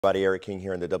Everybody, Eric King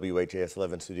here in the WHAS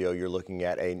 11 studio. You're looking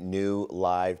at a new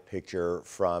live picture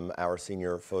from our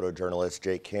senior photojournalist,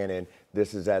 Jake Cannon.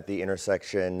 This is at the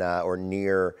intersection or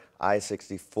near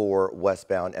I-64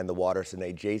 westbound and the Waterston.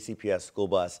 A JCPS school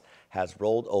bus has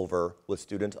rolled over with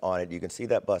students on it. You can see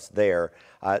that bus there.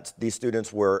 These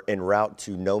students were en route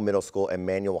to No Middle School and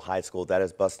Manual High School. That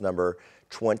is bus number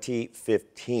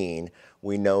 2015.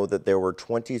 We know that there were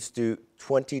 22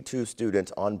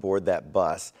 students on board that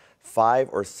bus. 5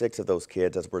 or 6 of those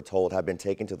kids, as we're told, have been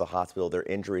taken to the hospital. Their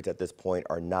injuries at this point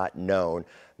are not known.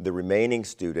 The remaining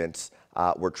students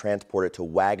were transported to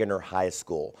Wagoner High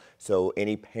School. So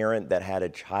any parent that had a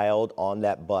child on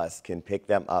that bus can pick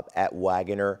them up at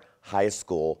Wagoner High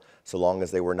School, so long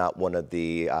as they were not one of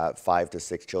the 5 to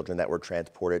 6 children that were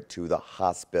transported to the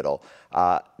hospital.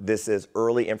 This is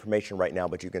early information right now,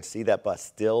 but you can see that bus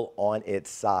still on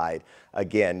its side.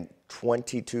 Again,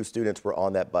 22 students were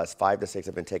on that bus. 5 to 6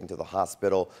 have been taken to the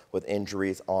hospital with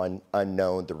injuries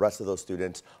unknown. The rest of those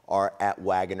students are at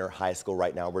Wagoner High School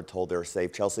right now. We're told they're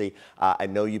safe. Chelsea, I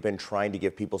know you've been trying to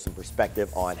give people some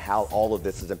perspective on how all of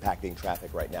this is impacting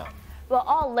traffic right now. Well,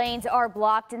 all lanes are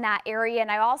blocked in that area, and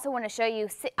I also want to show you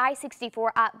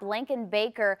I-64 at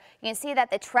Blankenbaker. You can see that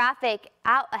the traffic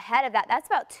out ahead of that's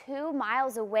about 2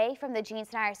 miles away from the Gene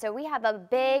Snyder. So we have a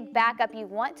big backup. You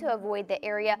want to avoid the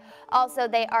area. Also,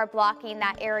 they are blocking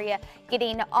that area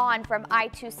getting on from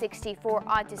I-264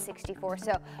 onto 64,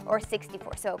 or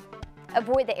 64. So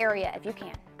avoid the area if you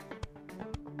can.